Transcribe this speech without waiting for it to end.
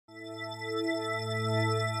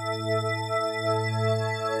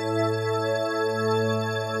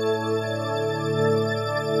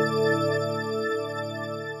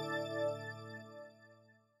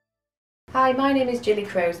Hi, my name is Gilly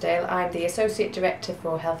Crowsdale. I'm the Associate Director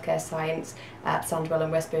for Healthcare Science at Sandwell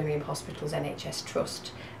and West Birmingham Hospitals NHS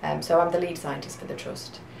Trust. So I'm the lead scientist for the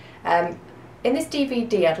Trust. In this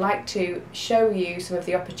DVD I'd like to show you some of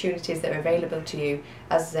the opportunities that are available to you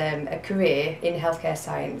as a career in healthcare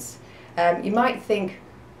science. You might think,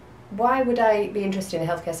 why would I be interested in a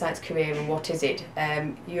healthcare science career and what is it?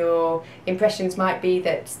 Your impressions might be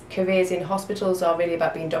that careers in hospitals are really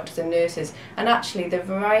about being doctors and nurses, and actually the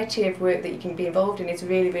variety of work that you can be involved in is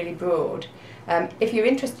really, really broad. If you're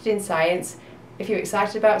interested in science, if you're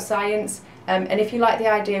excited about science, and if you like the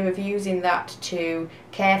idea of using that to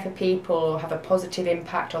care for people or have a positive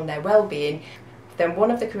impact on their well-being, then one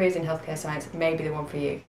of the careers in healthcare science may be the one for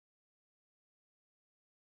you.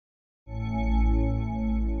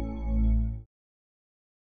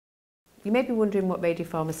 You may be wondering what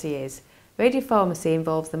radiopharmacy is. Radiopharmacy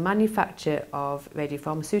involves the manufacture of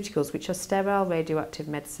radiopharmaceuticals, which are sterile radioactive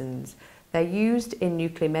medicines. They're used in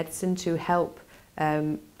nuclear medicine to help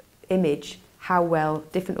image how well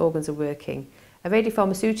different organs are working. A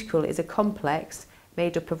radiopharmaceutical is a complex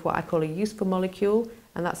made up of what I call a useful molecule,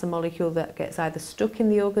 and that's a molecule that gets either stuck in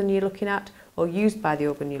the organ you're looking at or used by the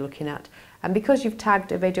organ you're looking at. And because you've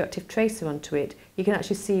tagged a radioactive tracer onto it, you can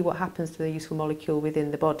actually see what happens to the useful molecule within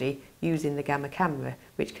the body using the gamma camera,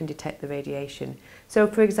 which can detect the radiation. So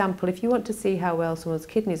for example, if you want to see how well someone's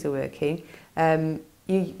kidneys are working,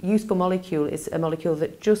 your useful molecule is a molecule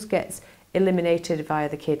that just gets eliminated via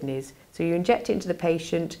the kidneys. So you inject it into the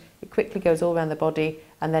patient, it quickly goes all around the body,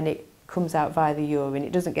 and then it comes out via the urine.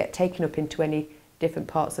 It doesn't get taken up into any different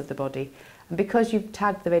parts of the body. And because you've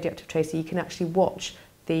tagged the radioactive tracer, you can actually watch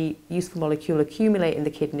the useful molecule accumulate in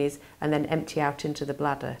the kidneys and then empty out into the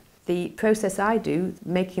bladder. The process I do,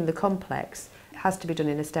 making the complex, has to be done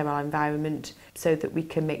in a sterile environment so that we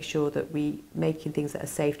can make sure that we're making things that are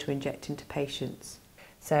safe to inject into patients.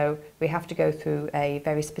 So we have to go through a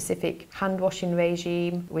very specific hand washing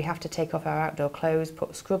regime. We have to take off our outdoor clothes,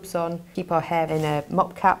 put scrubs on, keep our hair in a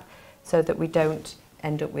mop cap so that we don't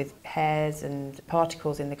end up with hairs and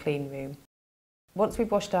particles in the clean room. Once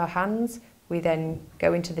we've washed our hands, we then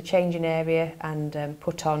go into the changing area and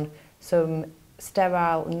put on some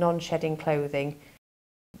sterile, non-shedding clothing.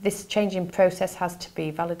 This changing process has to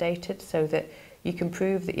be validated so that you can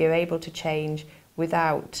prove that you're able to change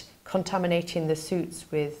without contaminating the suits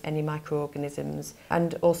with any microorganisms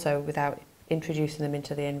and also without introducing them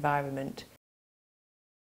into the environment.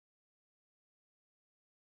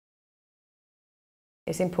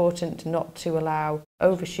 It's important not to allow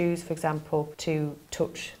overshoes, for example, to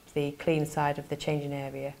touch the clean side of the changing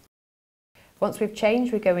area. Once we've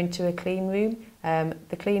changed, we go into a clean room.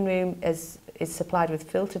 The clean room is supplied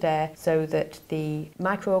with filtered air so that the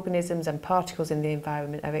microorganisms and particles in the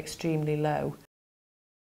environment are extremely low.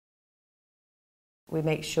 We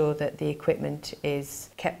make sure that the equipment is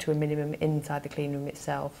kept to a minimum inside the clean room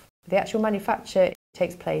itself. The actual manufacture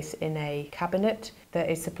takes place in a cabinet that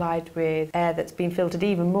is supplied with air that's been filtered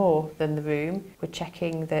even more than the room. We're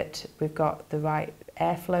checking that we've got the right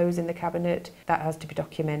airflows in the cabinet. That has to be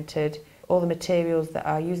documented. All the materials that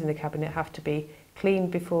are used in the cabinet have to be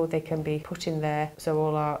cleaned before they can be put in there, so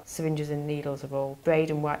all our syringes and needles are all sprayed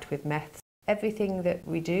and wiped with meth. Everything that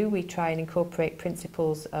we do, we try and incorporate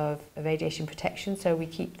principles of radiation protection, so we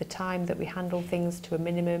keep the time that we handle things to a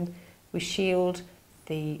minimum. We shield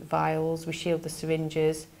the vials, we shield the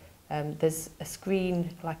syringes. There's a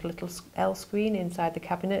screen, like a little L screen inside the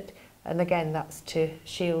cabinet, and again that's to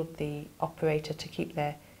shield the operator to keep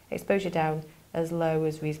their exposure down as low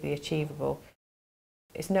as reasonably achievable.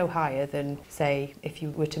 It's no higher than, say, if you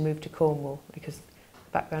were to move to Cornwall, because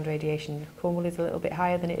background radiation in Cornwall is a little bit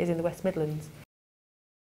higher than it is in the West Midlands.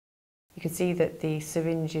 You can see that the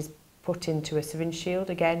syringe is put into a syringe shield,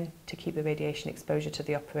 again to keep the radiation exposure to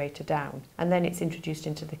the operator down, and then it's introduced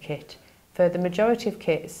into the kit. For the majority of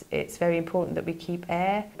kits, it's very important that we keep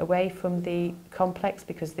air away from the complex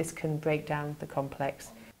because this can break down the complex.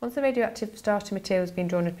 Once the radioactive starter material has been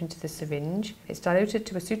drawn up into the syringe, it's diluted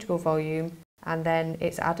to a suitable volume and then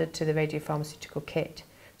it's added to the radiopharmaceutical kit.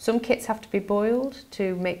 Some kits have to be boiled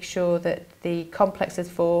to make sure that the complex is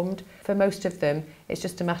formed. For most of them, it's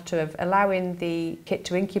just a matter of allowing the kit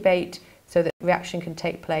to incubate so that reaction can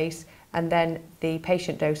take place and then the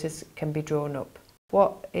patient doses can be drawn up.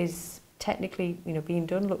 What is technically being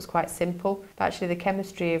done looks quite simple, but actually the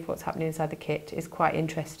chemistry of what's happening inside the kit is quite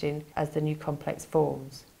interesting as the new complex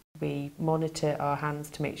forms. We monitor our hands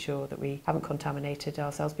to make sure that we haven't contaminated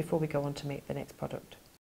ourselves before we go on to make the next product.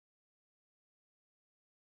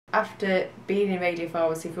 After being in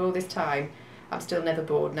radiopharmacy for all this time, I'm still never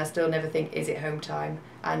bored and I still never think, is it home time?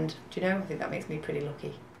 And do you know, I think that makes me pretty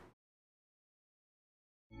lucky.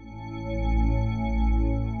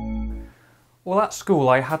 Well, at school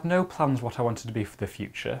I had no plans what I wanted to be for the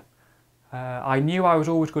future. I knew I was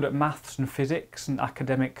always good at maths and physics and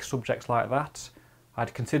academic subjects like that.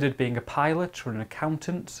 I'd considered being a pilot or an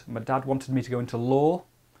accountant. My dad wanted me to go into law,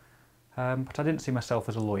 but I didn't see myself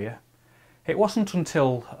as a lawyer. It wasn't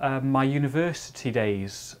until my university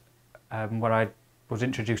days where I was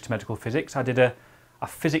introduced to medical physics. I did a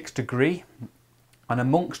physics degree, and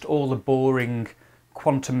amongst all the boring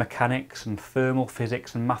quantum mechanics and thermal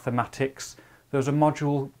physics and mathematics, there was a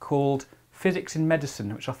module called Physics in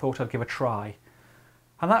Medicine, which I thought I'd give a try.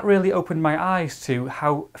 And that really opened my eyes to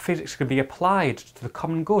how physics can be applied to the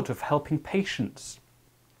common good of helping patients,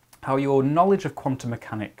 how your knowledge of quantum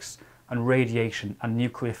mechanics and radiation and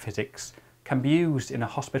nuclear physics can be used in a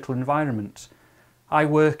hospital environment. I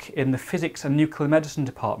work in the Physics and Nuclear Medicine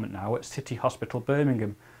department now at City Hospital,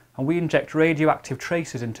 Birmingham, and we inject radioactive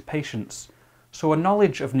traces into patients. So a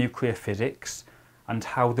knowledge of nuclear physics and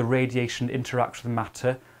how the radiation interacts with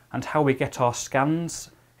matter and how we get our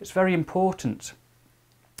scans, it's very important.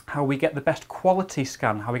 How we get the best quality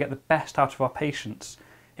scan, how we get the best out of our patients.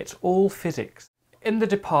 It's all physics. In the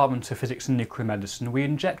Department of Physics and Nuclear Medicine, we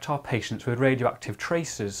inject our patients with radioactive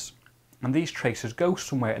tracers, and these tracers go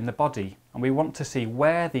somewhere in the body, and we want to see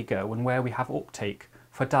where they go and where we have uptake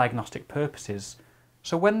for diagnostic purposes.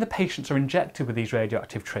 So when the patients are injected with these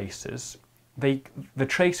radioactive tracers, the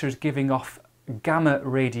tracer is giving off gamma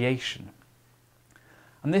radiation.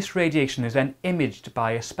 And this radiation is then imaged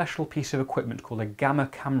by a special piece of equipment called a gamma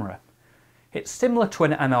camera. It's similar to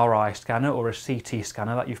an MRI scanner or a CT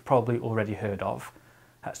scanner that you've probably already heard of,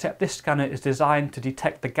 except this scanner is designed to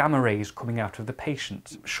detect the gamma rays coming out of the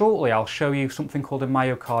patient. Shortly I'll show you something called a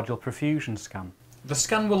myocardial perfusion scan. The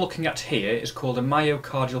scan we're looking at here is called a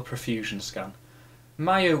myocardial perfusion scan.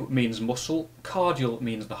 Myo means muscle, cardial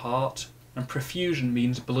means the heart, and perfusion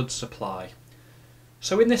means blood supply.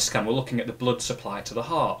 So in this scan we're looking at the blood supply to the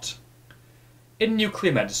heart. In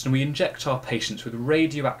nuclear medicine we inject our patients with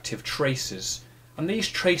radioactive tracers, and these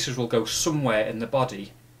tracers will go somewhere in the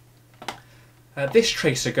body. This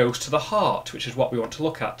tracer goes to the heart, which is what we want to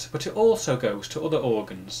look at, but it also goes to other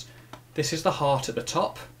organs. This is the heart at the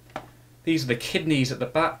top, these are the kidneys at the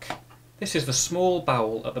back, this is the small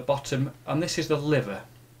bowel at the bottom, and this is the liver.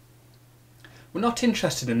 We're not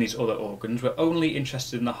interested in these other organs, we're only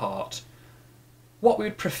interested in the heart. What we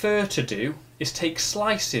would prefer to do is take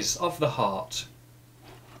slices of the heart,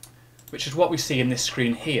 which is what we see in this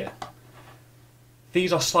screen here.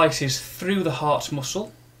 These are slices through the heart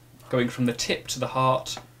muscle, going from the tip to the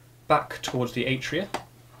heart, back towards the atria.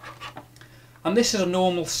 And this is a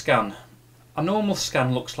normal scan. A normal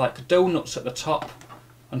scan looks like donuts at the top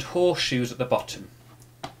and horseshoes at the bottom.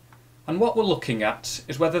 And what we're looking at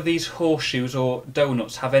is whether these horseshoes or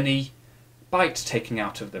donuts have any bite taken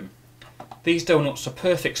out of them. These donuts are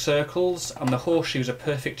perfect circles and the horseshoes are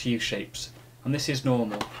perfect U-shapes, and this is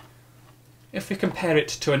normal. If we compare it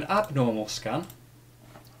to an abnormal scan,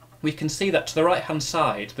 we can see that to the right hand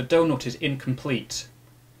side the donut is incomplete.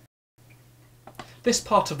 This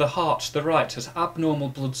part of the heart to the right has abnormal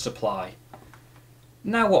blood supply.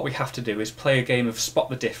 Now what we have to do is play a game of spot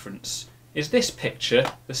the difference. Is this picture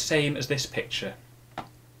the same as this picture?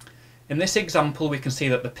 In this example we can see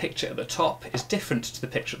that the picture at the top is different to the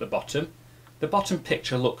picture at the bottom. The bottom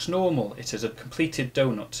picture looks normal, it is a completed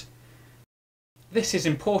donut. This is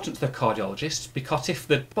important to the cardiologist because if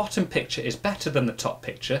the bottom picture is better than the top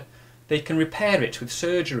picture, they can repair it with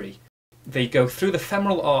surgery. They go through the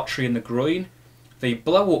femoral artery in the groin, they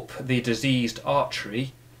blow up the diseased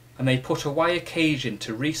artery, and they put a wire cage in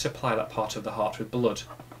to resupply that part of the heart with blood.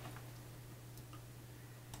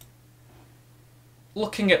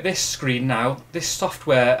 Looking at this screen now, this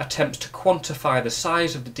software attempts to quantify the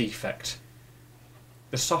size of the defect.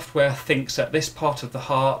 The software thinks that this part of the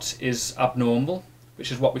heart is abnormal,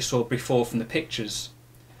 which is what we saw before from the pictures.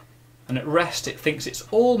 And at rest it thinks it's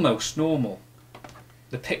almost normal.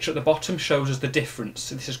 The picture at the bottom shows us the difference.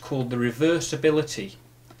 This is called the reversibility.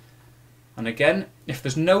 And again, if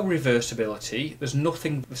there's no reversibility, there's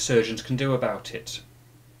nothing the surgeons can do about it.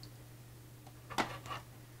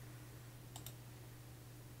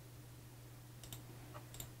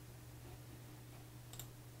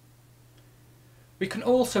 We can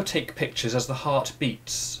also take pictures as the heart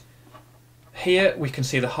beats. Here we can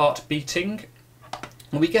see the heart beating,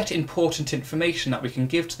 and we get important information that we can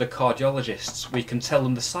give to the cardiologists. We can tell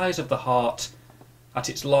them the size of the heart at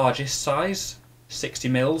its largest size, 60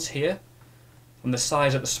 mils here, and the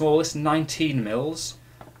size at the smallest, 19 mils.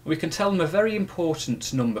 We can tell them a very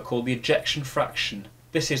important number called the ejection fraction.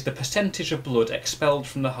 This is the percentage of blood expelled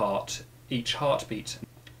from the heart each heartbeat.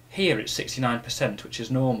 Here it's 69%, which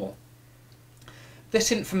is normal. This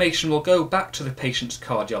information will go back to the patient's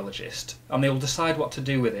cardiologist and they will decide what to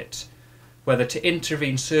do with it, whether to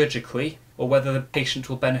intervene surgically or whether the patient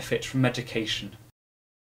will benefit from medication.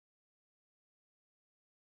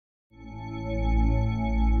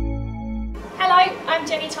 Hello, I'm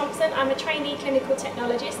Jenny Thompson. I'm a trainee clinical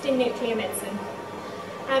technologist in nuclear medicine.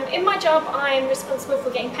 In my job I am responsible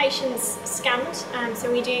for getting patients scanned, so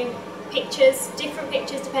we do pictures, different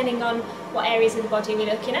pictures depending on what areas of the body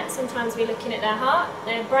we're looking at. Sometimes we're looking at their heart,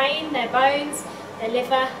 their brain, their bones, their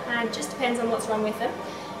liver, and it just depends on what's wrong with them.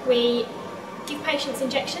 We give patients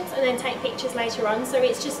injections and then take pictures later on, so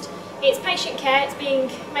it's patient care, it's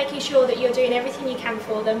making sure that you're doing everything you can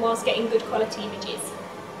for them whilst getting good quality images.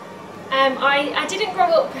 I didn't grow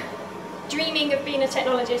up dreaming of being a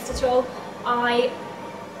technologist at all. I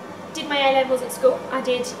did my A-levels at school. I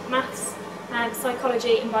did maths,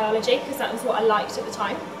 psychology and biology because that was what I liked at the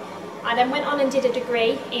time. I then went on and did a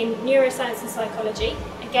degree in neuroscience and psychology.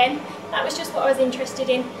 Again, that was just what I was interested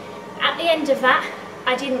in. At the end of that,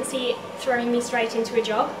 I didn't see it throwing me straight into a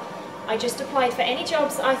job. I just applied for any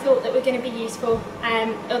jobs that I thought that were going to be useful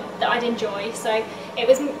that I'd enjoy. So it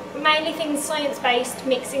was mainly things science-based,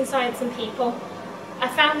 mixing science and people. I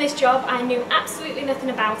found this job, I knew absolutely nothing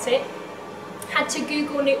about it. Had to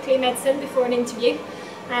Google nuclear medicine before an interview,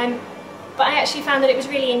 but I actually found that it was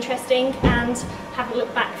really interesting and haven't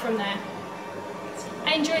looked back from there.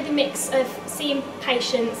 I enjoyed the mix of seeing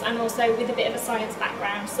patients and also with a bit of a science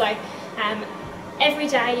background. So every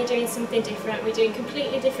day you're doing something different, we're doing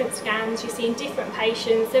completely different scans, you're seeing different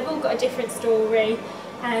patients, they've all got a different story,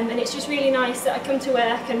 and it's just really nice that I come to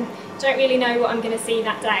work and don't really know what I'm going to see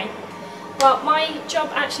that day. Well, my job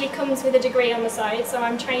actually comes with a degree on the side, so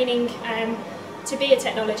I'm training to be a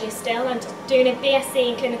technologist still. I'm doing a BSc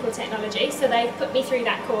in clinical technology, so they've put me through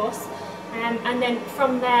that course, and then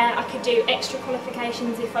from there I could do extra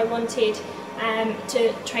qualifications if I wanted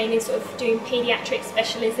to train in sort of doing paediatric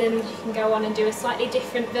specialism. You can go on and do a slightly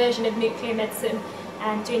different version of nuclear medicine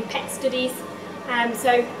and doing PET studies,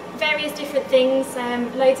 so various different things,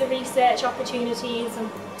 loads of research opportunities. I'm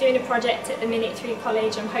doing a project at the minute through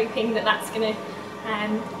college. I'm hoping that that's going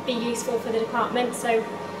to be useful for the department, so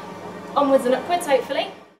onwards and upwards hopefully.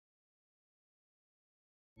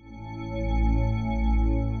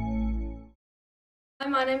 Hi,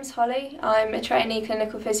 my name's Holly. I'm a trainee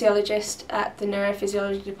clinical physiologist at the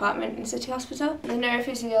neurophysiology department in City Hospital. The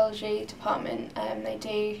neurophysiology department, they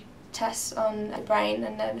do tests on the brain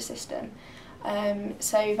and nervous system.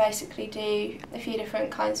 So we basically do a few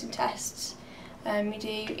different kinds of tests. We do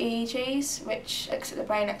EEGs, which looks at the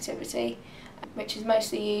brain activity, which is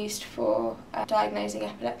mostly used for diagnosing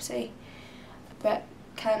epilepsy, but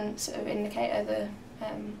can sort of indicate other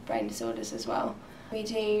brain disorders as well. We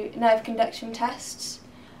do nerve conduction tests,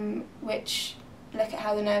 which look at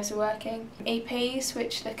how the nerves are working. EPs,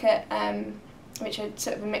 which look at which are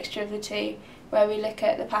sort of a mixture of the two, where we look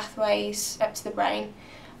at the pathways up to the brain.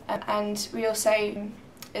 And we also,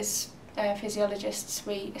 as physiologists,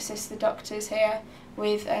 we assist the doctors here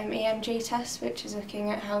with EMG tests, which is looking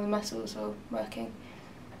at how the muscles are working.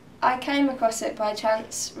 I came across it by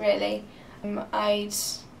chance, really. I'd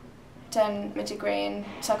done my degree in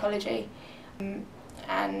psychology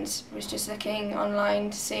and was just looking online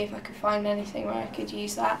to see if I could find anything where I could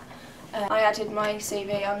use that. I added my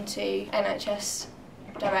CV onto NHS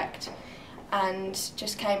Direct and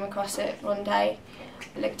just came across it one day.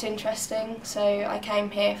 It looked interesting, so I came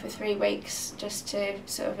here for 3 weeks just to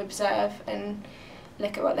sort of observe and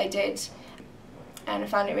look at what they did, and I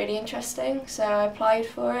found it really interesting, so I applied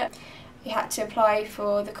for it. You had to apply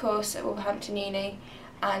for the course at Wolverhampton Uni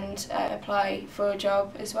and apply for a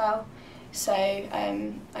job as well. So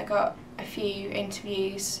I got a few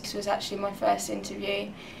interviews. This was actually my first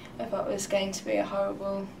interview of what was going to be a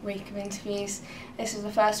horrible week of interviews. This was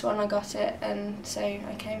the first one I got it, and so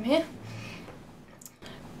I came here.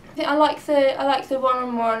 I like the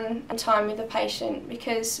one-on-one time with the patient,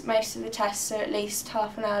 because most of the tests are at least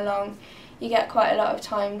half an hour long. You get quite a lot of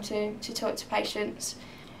time to talk to patients.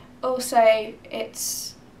 Also,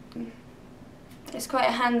 it's quite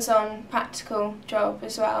a hands-on, practical job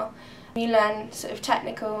as well. You learn sort of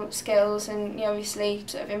technical skills and you obviously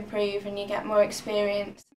sort of improve and you get more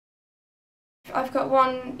experience. I've got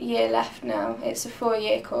 1 year left now. It's a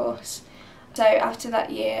 4-year course. So after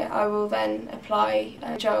that year I will then apply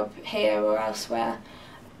a job here or elsewhere,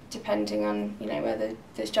 depending on whether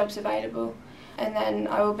there's jobs available. And then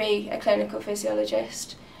I will be a clinical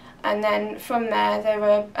physiologist. And then from there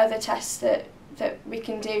are other tests that we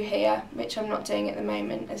can do here, which I'm not doing at the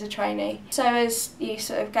moment as a trainee. So as you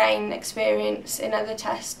sort of gain experience in other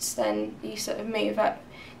tests, then you sort of move up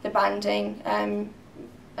the banding.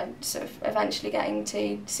 sort of eventually getting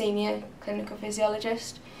to senior clinical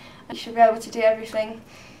physiologist. You should be able to do everything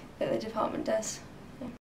that the department does.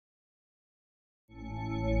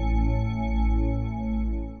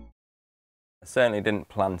 I certainly didn't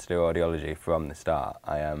plan to do audiology from the start.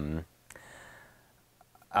 I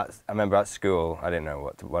remember at school I didn't know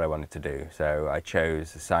what I wanted to do, so I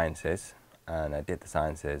chose the sciences and I did the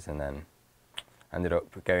sciences, and then ended up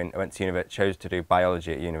I went to university, chose to do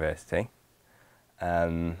biology at university. I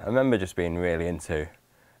remember just being really into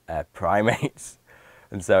primates,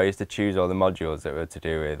 and so I used to choose all the modules that were to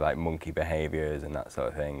do with like monkey behaviours and that sort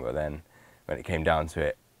of thing, but then when it came down to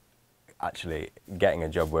it, actually getting a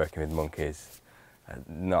job working with monkeys,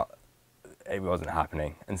 it wasn't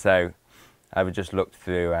happening. And so I would just look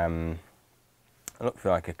through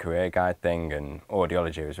like a career guide thing, and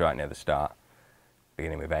audiology was right near the start,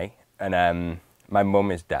 beginning with A. And my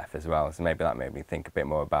mum is deaf as well, so maybe that made me think a bit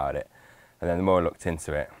more about it. And then the more I looked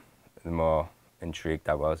into it, the more intrigued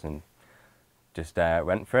I was, and just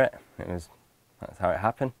went for it. That's how it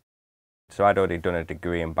happened. So I'd already done a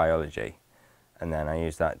degree in biology, and then I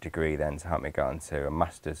used that degree then to help me get onto a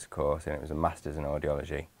master's course, and it was a master's in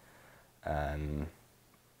audiology.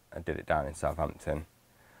 I did it down in Southampton.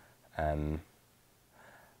 And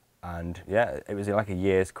yeah, it was like a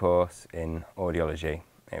year's course in audiology.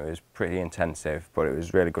 It was pretty intensive, but it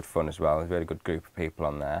was really good fun as well. It was a really good group of people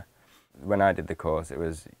on there. When I did the course, it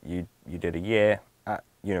was you did a year at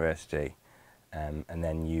university, and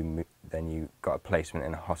then you got a placement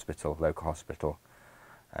in a hospital, local hospital,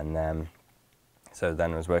 and so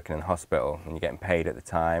then I was working in the hospital, and you're getting paid at the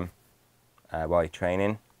time while you're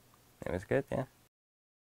training. It was good, yeah.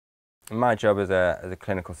 In my job as a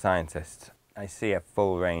clinical scientist, I see a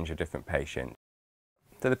full range of different patients.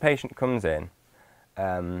 So the patient comes in,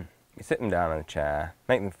 you sit them down on a chair,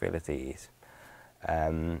 make them feel at ease.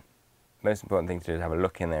 Most important thing to do is have a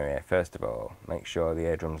look in their ear first of all, make sure the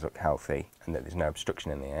eardrums look healthy and that there's no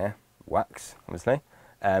obstruction in the ear, wax obviously.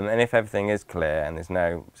 And if everything is clear and there's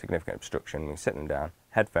no significant obstruction, we sit them down,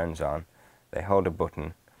 headphones on, they hold a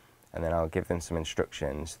button, and then I'll give them some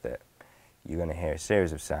instructions that you're going to hear a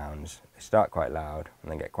series of sounds. They start quite loud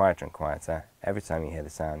and then get quieter and quieter. Every time you hear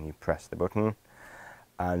the sound, you press the button,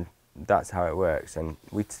 and that's how it works. And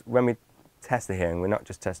when we test the hearing, we're not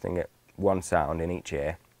just testing it one sound in each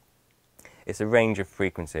ear. It's a range of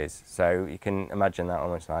frequencies, so you can imagine that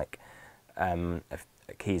almost like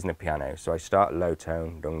keys in a piano. So I start low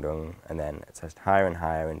tone, dung dung, and then I test higher and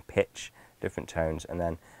higher in pitch, different tones, and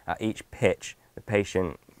then at each pitch, the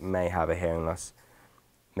patient may have a hearing loss,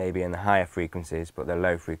 maybe in the higher frequencies, but the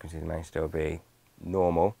low frequencies may still be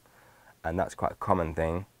normal, and that's quite a common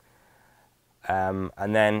thing.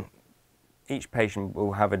 And then each patient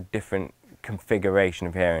will have a different configuration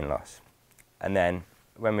of hearing loss. And then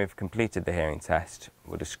when we've completed the hearing test,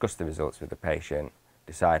 we'll discuss the results with the patient,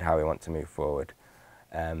 decide how we want to move forward.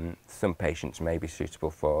 Some patients may be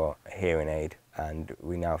suitable for a hearing aid, and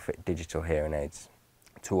we now fit digital hearing aids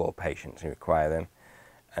to all patients who require them.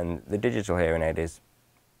 And the digital hearing aid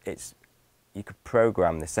you could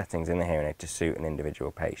program the settings in the hearing aid to suit an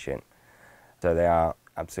individual patient. So they are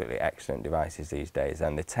absolutely excellent devices these days,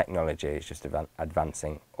 and the technology is just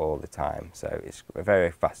advancing all the time. So it's a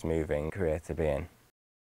very fast-moving career to be in.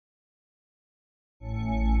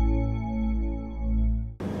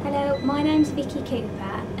 Hello, my name's Vicky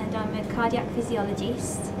Cooper and I'm a cardiac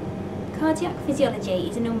physiologist. Cardiac physiology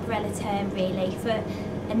is an umbrella term really for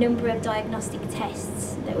a number of diagnostic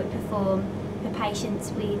tests that we perform for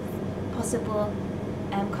patients with possible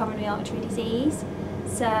coronary artery disease.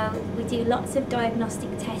 So we do lots of diagnostic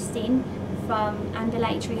testing, from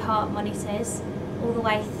ambulatory heart monitors all the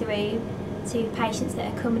way through to patients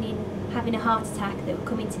that are coming in having a heart attack that will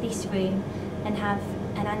come into this room and have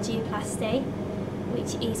an angioplasty,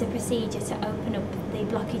 which is a procedure to open up the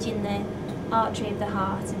blockage in the artery of the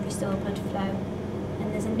heart and restore blood flow.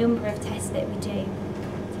 And there's a number of tests that we do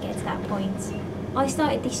to get to that point. I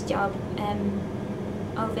started this job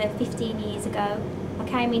over 15 years ago. I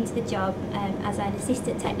came into the job as an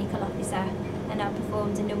assistant technical officer, and I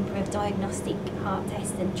performed a number of diagnostic heart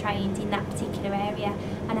tests and trained in that particular area.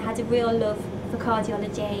 And I had a real love for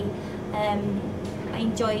cardiology. I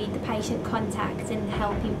enjoyed the patient contact and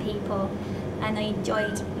helping people, and I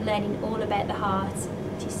enjoyed learning all about the heart,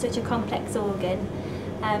 which is such a complex organ.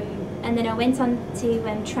 And then I went on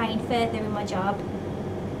to train further in my job,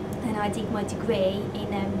 and I did my degree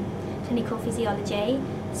in clinical physiology,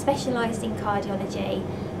 specialised in cardiology,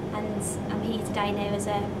 and I'm here today now as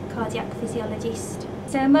a cardiac physiologist.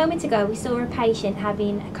 So a moment ago we saw a patient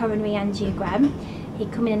having a coronary angiogram.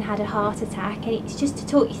 He'd come in and had a heart attack, and it's just to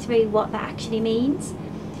talk you through what that actually means.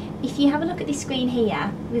 If you have a look at this screen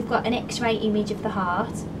here, we've got an X-ray image of the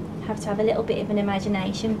heart. You have to have a little bit of an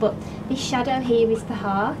imagination, but this shadow here is the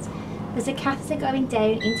heart. There's a catheter going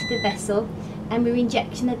down into the vessel, and we're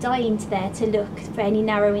injecting a dye into there to look for any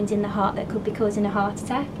narrowings in the heart that could be causing a heart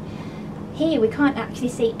attack. Here we can't actually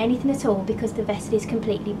see anything at all because the vessel is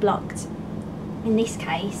completely blocked. In this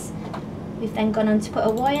case, we've then gone on to put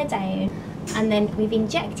a wire down, and then we've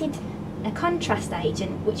injected a contrast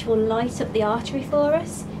agent which will light up the artery for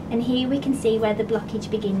us, and here we can see where the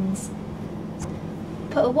blockage begins.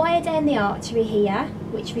 Put a wire down the artery here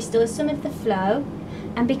which restores some of the flow,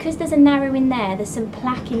 and because there's a narrowing there, there's some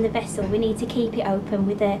plaque in the vessel, we need to keep it open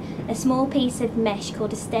with a small piece of mesh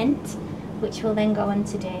called a stent, which we'll then go on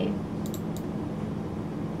to do.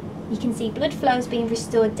 You can see blood flow is being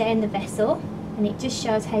restored down the vessel, and it just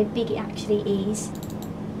shows how big it actually is.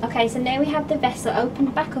 Okay, so now we have the vessel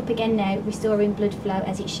opened back up again now, restoring blood flow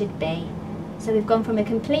as it should be. So we've gone from a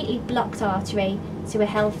completely blocked artery to a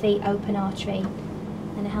healthy open artery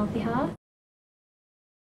and a healthy heart.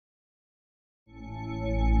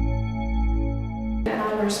 And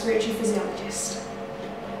I'm a respiratory physiologist.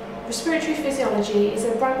 Respiratory physiology is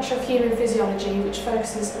a branch of human physiology which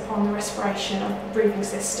focuses upon the respiration of the breathing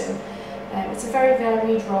system. It's a very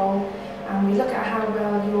varied role, and we look at how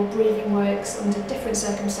well your breathing works under different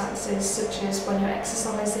circumstances, such as when you're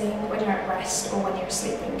exercising, when you're at rest, or when you're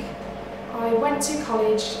sleeping. I went to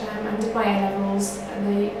college and did my A-levels, and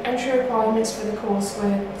the entry requirements for the course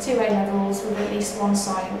were 2 A-levels with at least 1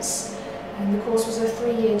 science, and the course was a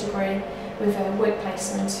 3-year degree with a work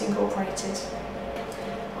placement incorporated.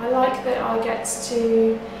 I like that I get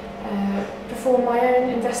to perform my own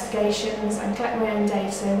investigations and collect my own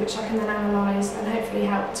data, which I can then analyse and hopefully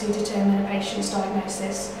help to determine a patient's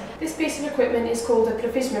diagnosis. This piece of equipment is called a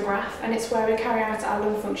plethysmograph, and it's where we carry out our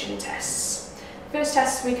lung function tests. The first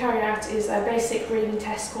test we carry out is a basic breathing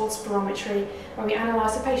test called spirometry, where we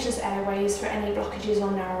analyse the patient's airways for any blockages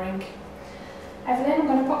or narrowing. Evelyn, I'm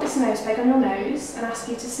going to pop this nose peg on your nose and ask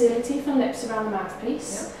you to seal your teeth and lips around the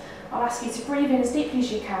mouthpiece. Yep. I'll ask you to breathe in as deeply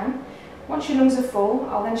as you can. Once your lungs are full,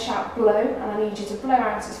 I'll then shout blow, and I need you to blow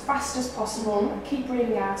out as fast as possible and keep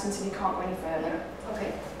breathing out until you can't go any further.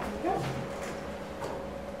 Okay, here we go.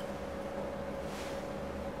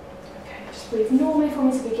 Okay, just breathe normally for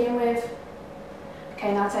me to begin with.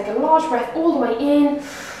 Okay, now take a large breath all the way in,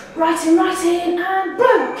 right in, and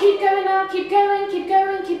blow! Keep going now, keep going, keep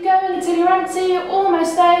going, keep going until you're empty, you're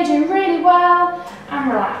almost there, you're doing really well,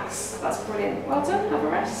 and relax. That's brilliant. Well done, have a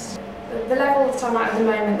rest. The level that I'm at the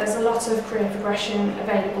moment, there's a lot of career progression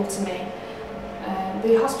available to me.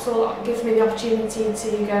 The hospital gives me the opportunity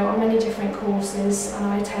to go on many different courses, and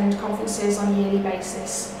I attend conferences on a yearly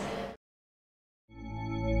basis.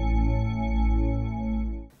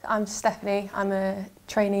 I'm Stephanie. I'm a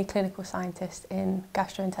trainee clinical scientist in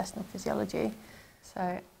gastrointestinal physiology.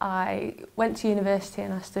 So I went to university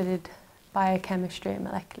and I studied biochemistry and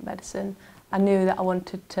molecular medicine. I knew that I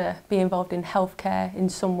wanted to be involved in healthcare in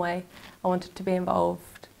some way. I wanted to be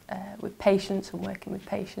involved with patients and working with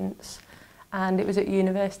patients. And it was at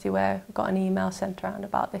university where I got an email sent around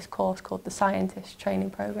about this course called the Scientist Training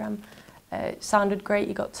Programme. It sounded great.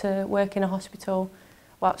 You got to work in a hospital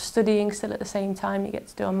while studying still at the same time. You get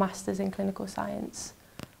to do a master's in clinical science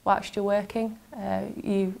whilst you're working.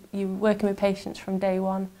 You're working with patients from day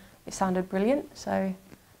one. It sounded brilliant, so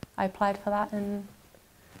I applied for that and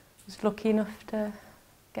was lucky enough to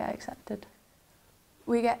get accepted.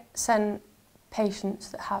 We get sent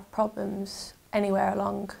patients that have problems anywhere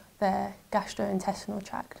along their gastrointestinal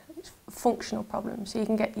tract. It's functional problems, so you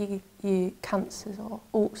can get your cancers or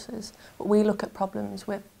ulcers, but we look at problems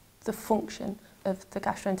with the function of the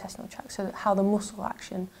gastrointestinal tract, so that how the muscle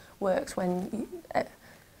action works when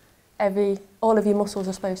all of your muscles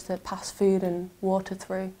are supposed to pass food and water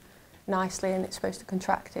through nicely, and it's supposed to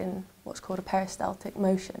contract in what's called a peristaltic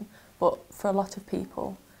motion. But for a lot of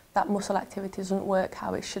people, that muscle activity doesn't work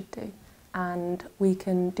how it should do, and we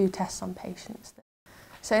can do tests on patients.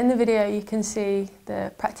 So in the video you can see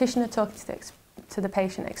the practitioner talking to the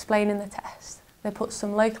patient, explaining the test. They put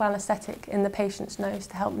some local anaesthetic in the patient's nose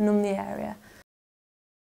to help numb the area,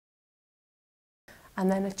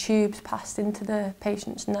 and then a tube's passed into the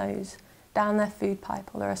patient's nose, down their food pipe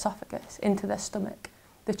or their esophagus, into their stomach.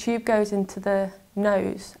 The tube goes into the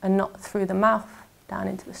nose and not through the mouth down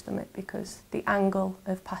into the stomach, because the angle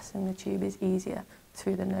of passing the tube is easier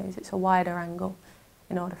through the nose. It's a wider angle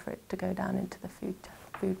in order for it to go down into the food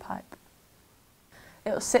pipe.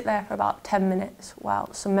 It'll sit there for about 10 minutes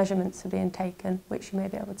while some measurements are being taken, which you may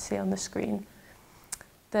be able to see on the screen.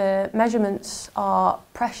 The measurements are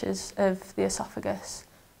pressures of the esophagus,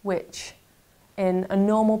 which in a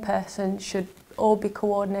normal person should all be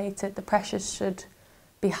coordinated. The pressures should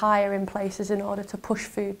be higher in places in order to push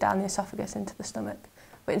food down the esophagus into the stomach.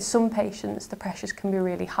 But in some patients, the pressures can be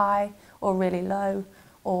really high or really low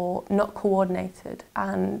or not coordinated,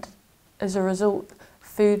 and as a result,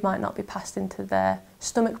 food might not be passed into their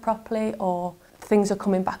stomach properly, or things are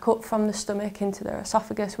coming back up from the stomach into their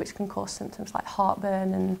esophagus, which can cause symptoms like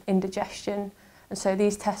heartburn and indigestion. And so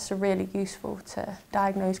these tests are really useful to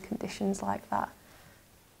diagnose conditions like that.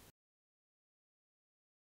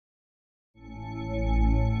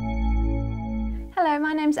 Hello,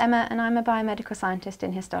 my name's Emma and I'm a biomedical scientist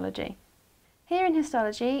in histology. Here in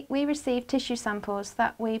histology, we receive tissue samples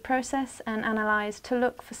that we process and analyse to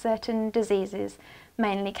look for certain diseases,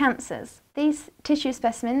 mainly cancers. These tissue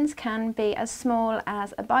specimens can be as small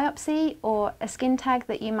as a biopsy or a skin tag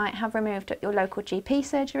that you might have removed at your local GP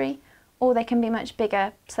surgery, or they can be much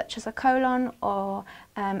bigger, such as a colon or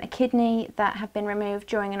a kidney that have been removed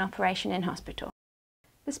during an operation in hospital.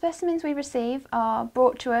 The specimens we receive are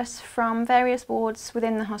brought to us from various wards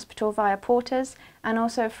within the hospital via porters and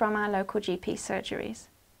also from our local GP surgeries.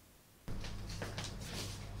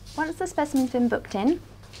 Once the specimen's been booked in,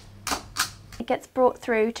 it gets brought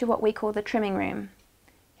through to what we call the trimming room.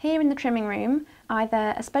 Here in the trimming room,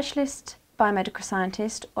 either a specialist biomedical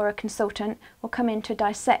scientist or a consultant will come in to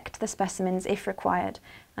dissect the specimens if required,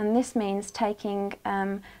 and this means taking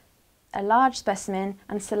a large specimen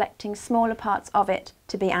and selecting smaller parts of it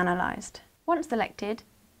to be analysed. Once selected,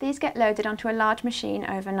 these get loaded onto a large machine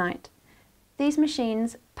overnight. These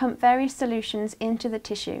machines pump various solutions into the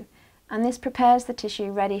tissue, and this prepares the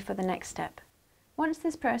tissue ready for the next step. Once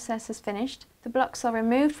this process is finished, the blocks are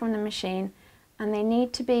removed from the machine and they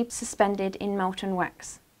need to be suspended in molten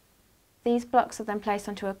wax. These blocks are then placed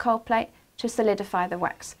onto a cold plate to solidify the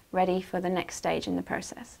wax, ready for the next stage in the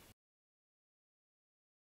process.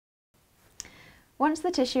 Once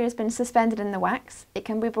the tissue has been suspended in the wax, it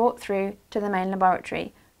can be brought through to the main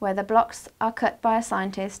laboratory, where the blocks are cut by a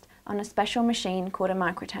scientist on a special machine called a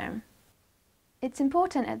microtome. It's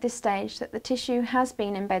important at this stage that the tissue has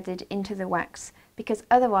been embedded into the wax, because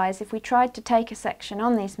otherwise, if we tried to take a section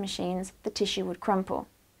on these machines, the tissue would crumple.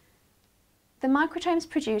 The microtomes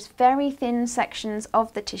produce very thin sections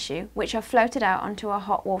of the tissue, which are floated out onto a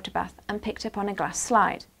hot water bath and picked up on a glass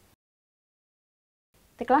slide.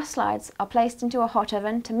 The glass slides are placed into a hot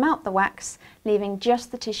oven to melt the wax, leaving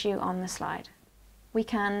just the tissue on the slide. We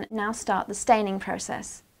can now start the staining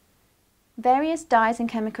process. Various dyes and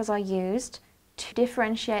chemicals are used to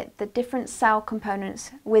differentiate the different cell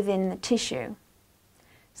components within the tissue.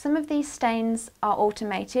 Some of these stains are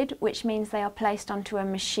automated, which means they are placed onto a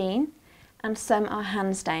machine, and some are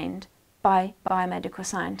hand stained by biomedical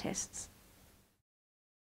scientists.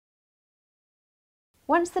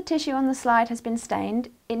 Once the tissue on the slide has been stained,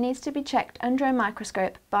 it needs to be checked under a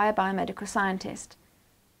microscope by a biomedical scientist.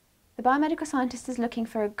 The biomedical scientist is looking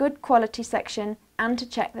for a good quality section and to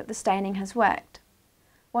check that the staining has worked.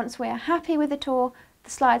 Once we are happy with it all, the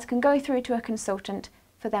slides can go through to a consultant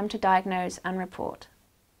for them to diagnose and report.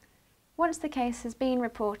 Once the case has been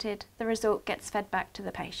reported, the result gets fed back to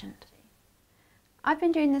the patient. I've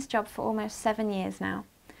been doing this job for almost 7 years now.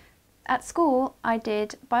 At school, I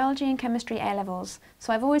did biology and chemistry A-levels,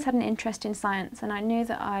 so I've always had an interest in science, and I knew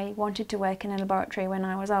that I wanted to work in a laboratory when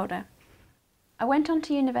I was older. I went on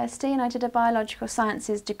to university and I did a biological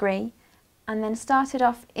sciences degree, and then started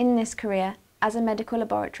off in this career as a medical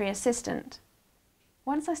laboratory assistant.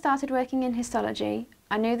 Once I started working in histology,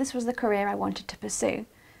 I knew this was the career I wanted to pursue,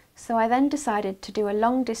 so I then decided to do a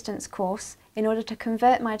long-distance course in order to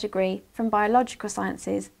convert my degree from biological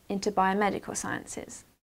sciences into biomedical sciences.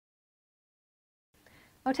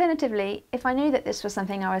 Alternatively, if I knew that this was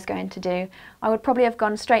something I was going to do, I would probably have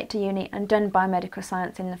gone straight to uni and done biomedical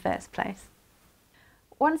science in the first place.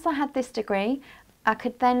 Once I had this degree, I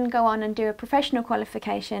could then go on and do a professional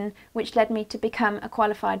qualification, which led me to become a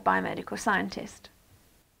qualified biomedical scientist.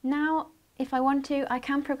 Now, if I want to, I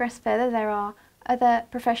can progress further. There are other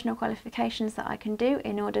professional qualifications that I can do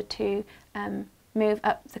in order to move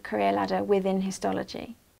up the career ladder within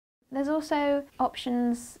histology. There's also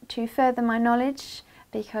options to further my knowledge,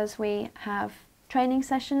 because we have training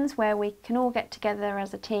sessions where we can all get together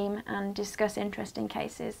as a team and discuss interesting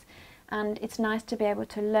cases, and it's nice to be able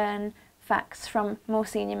to learn facts from more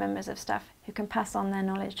senior members of staff who can pass on their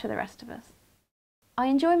knowledge to the rest of us. I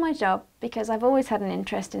enjoy my job because I've always had an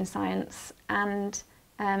interest in science, and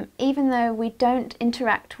even though we don't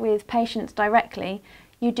interact with patients directly,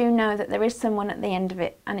 you do know that there is someone at the end of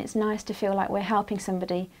it, and it's nice to feel like we're helping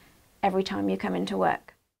somebody every time you come into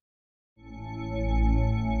work.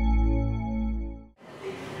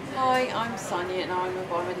 Hi, I'm Sonia and I'm a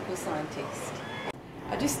biomedical scientist.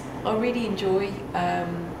 I really enjoy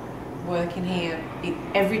working here.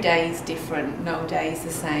 Every day is different, no day is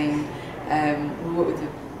the same. We work with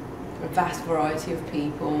a vast variety of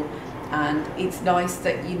people, and it's nice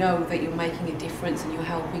that you know that you're making a difference and you're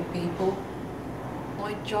helping people.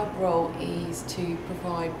 My job role is to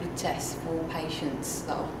provide blood tests for patients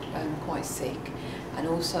that are quite sick, and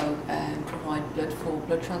also provide blood for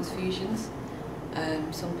blood transfusions.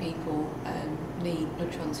 Some people need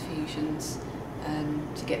blood transfusions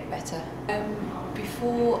to get better.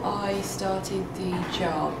 Before I started the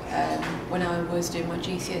job, when I was doing my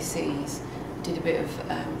GCSEs, I did a bit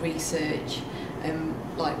of research,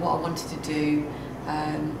 like what I wanted to do.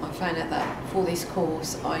 I found out that for this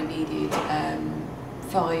course I needed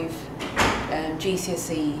 5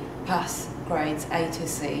 GCSE pass grades A to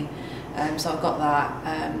C, so I got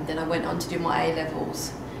that. Then I went on to do my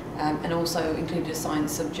A-levels, and also included a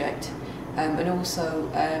science subject. And also,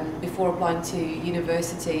 before applying to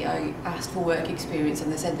university, I asked for work experience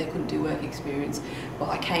and they said they couldn't do work experience, but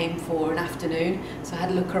I came for an afternoon, so I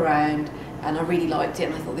had a look around and I really liked it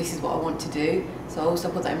and I thought this is what I want to do. So I also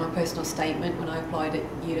put that in my personal statement when I applied at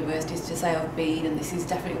universities to say I've been and this is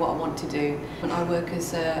definitely what I want to do. And I work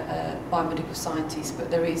as a biomedical scientist, but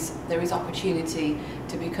there is opportunity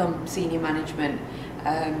to become senior management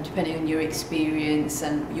depending on your experience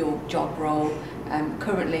and your job role.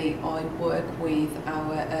 Currently I work with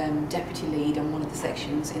our deputy lead on one of the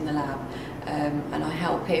sections in the lab, and I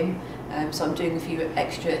help him, so I'm doing a few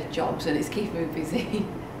extra jobs and it's keeping me busy.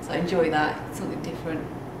 So I enjoy that, it's something different.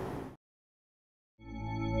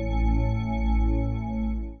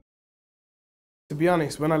 To be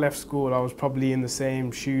honest, when I left school I was probably in the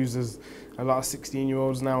same shoes as a lot of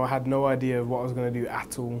 16-year-olds now. I had no idea what I was going to do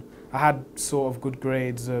at all. I had sort of good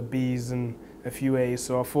grades, B's and a few A's,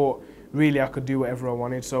 so I thought really I could do whatever I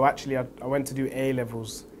wanted. So actually I went to do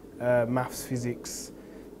A-levels, maths, physics,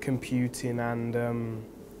 computing and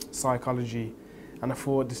psychology. And I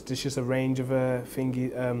thought there's just a range of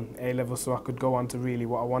A-levels, so I could go on to really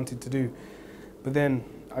what I wanted to do. But then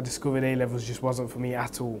I discovered A-levels just wasn't for me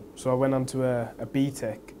at all. So I went on to a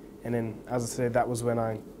B-Tech, and then, as I said, that was when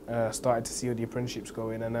I started to see all the apprenticeships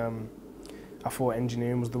going, and I thought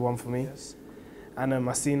engineering was the one for me. Yes. And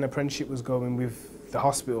I seen the apprenticeship was going with the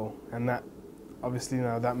hospital, and that obviously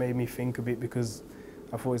that made me think a bit, because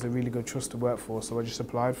I thought it was a really good trust to work for, so I just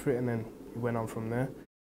applied for it and then it went on from there.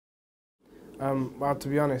 Well, to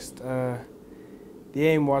be honest, the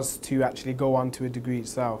aim was to actually go on to a degree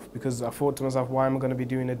itself, because I thought to myself, why am I going to be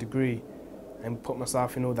doing a degree and put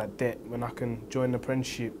myself in all that debt when I can join an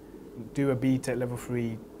apprenticeship, do a BTEC level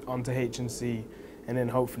 3 onto H&C, and then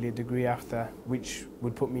hopefully a degree after, which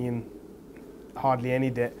would put me in hardly any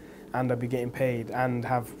debt, and I'd be getting paid and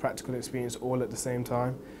have practical experience all at the same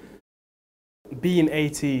time. Being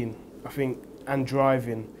 18, I think, and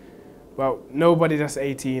driving, well, nobody that's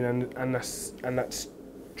 18 and that's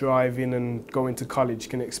driving and going to college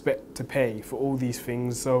can expect to pay for all these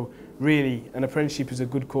things. So really, an apprenticeship is a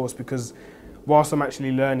good course, because whilst I'm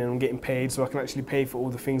actually learning, I'm getting paid, so I can actually pay for all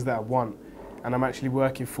the things that I want. And I'm actually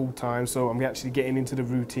working full time, so I'm actually getting into the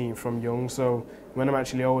routine from young. So when I'm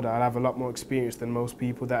actually older, I'll have a lot more experience than most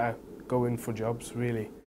people that are going for jobs,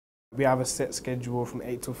 really. We have a set schedule from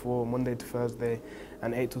 8 till 4, Monday to Thursday,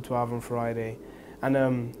 and 8 till 12 on Friday.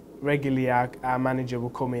 And regularly our manager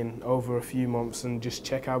will come in over a few months and just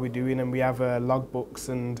check how we're doing, and we have logbooks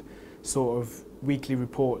and sort of weekly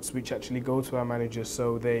reports which actually go to our managers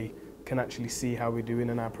so they can actually see how we're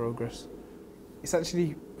doing and our progress. It's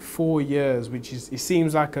actually 4 years, which is, it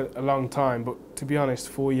seems like a long time, but to be honest,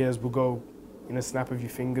 4 years will go in a snap of your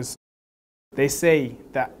fingers. They say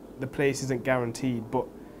that the place isn't guaranteed, but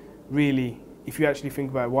really, if you actually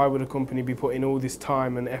think about it, why would a company be putting all this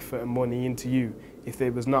time and effort and money into you if they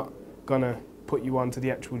was not gonna put you onto the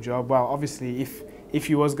actual job? Well, obviously, if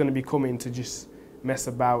you was gonna be coming to just mess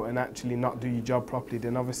about and actually not do your job properly,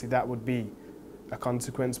 then obviously that would be a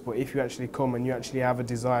consequence. But if you actually come and you actually have a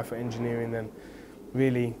desire for engineering, then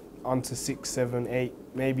really on to 6, 7, 8,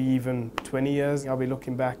 maybe even 20 years, I'll be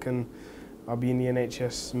looking back and I'll be in the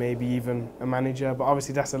NHS, maybe even a manager. But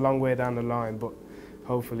obviously that's a long way down the line, but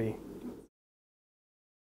hopefully